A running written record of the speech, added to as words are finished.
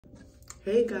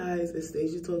Hey guys, it's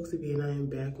Stasia Talks TV and I am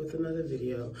back with another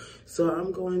video. So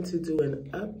I'm going to do an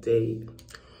update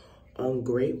on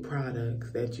great products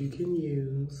that you can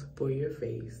use for your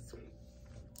face.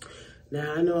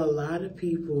 Now I know a lot of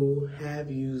people have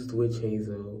used witch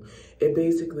hazel. It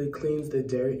basically cleans the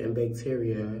dirt and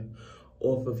bacteria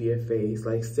off of your face.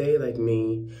 Like say like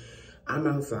me, I'm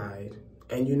outside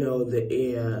and you know the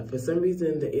air, for some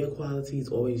reason the air quality is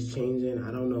always changing.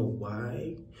 I don't know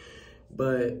why.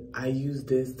 But I use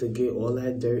this to get all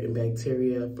that dirt and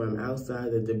bacteria from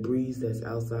outside, the debris that's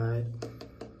outside.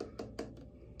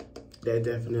 That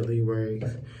definitely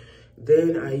works.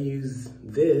 Then I use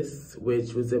this,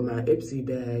 which was in my IPSY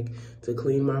bag, to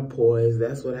clean my pores.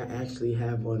 That's what I actually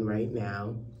have on right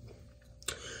now.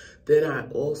 Then I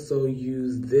also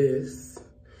use this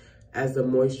as a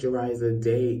moisturizer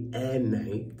day and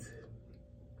night.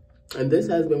 And this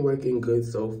has been working good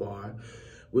so far,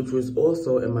 which was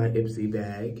also in my IPSY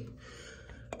bag.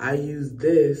 I use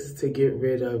this to get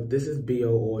rid of, this is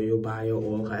bio oil,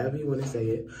 however you want to say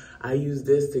it. I use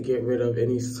this to get rid of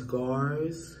any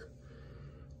scars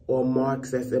or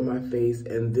marks that's in my face,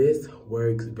 and this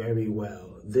works very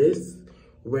well. This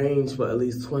ranged for at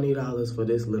least $20 for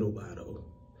this little bottle.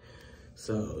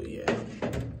 So yeah.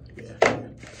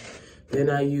 Then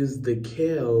I use the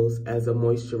Kales as a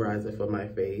moisturizer for my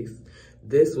face.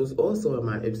 This was also in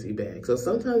my IPSY bag. So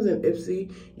sometimes in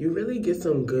IPSY, you really get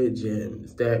some good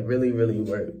gems that really, really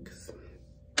works.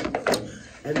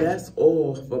 And that's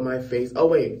all for my face. Oh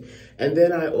wait, and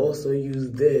then I also use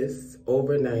this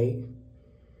overnight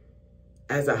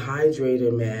as a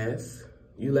hydrating mask.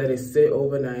 You let it sit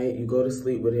overnight, you go to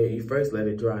sleep with it. You first let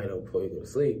it dry though before you go to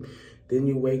sleep. Then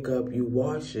you wake up, you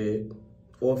wash it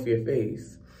off your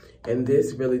face. And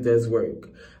this really does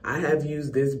work. I have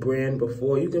used this brand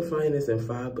before. You can find this in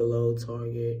Five Below,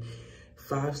 Target,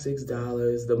 $5,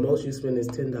 $6. The most you spend is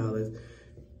 $10.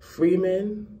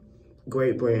 Freeman,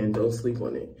 great brand, don't sleep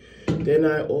on it. Then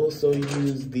I also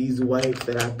use these wipes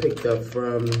that I picked up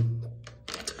from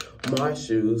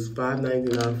Marshall's,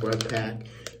 $5.99 for a pack.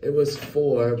 It was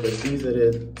 4, but these are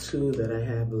the 2 that I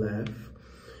have left.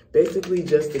 Basically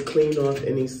just to clean off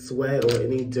any sweat or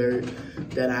any dirt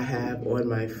that I have on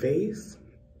my face.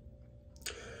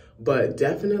 But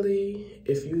definitely,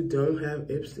 if you don't have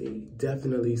IPSY,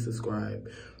 definitely subscribe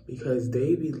because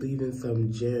they be leaving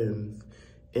some gems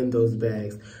in those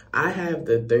bags. I have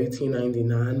the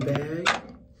 $13.99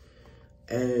 bag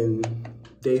and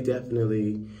they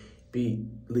definitely be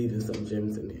leaving some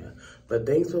gems in there. But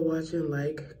thanks for watching.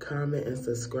 Like, comment, and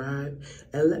subscribe.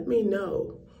 And let me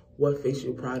know what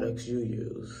facial products you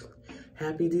use.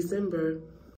 Happy December.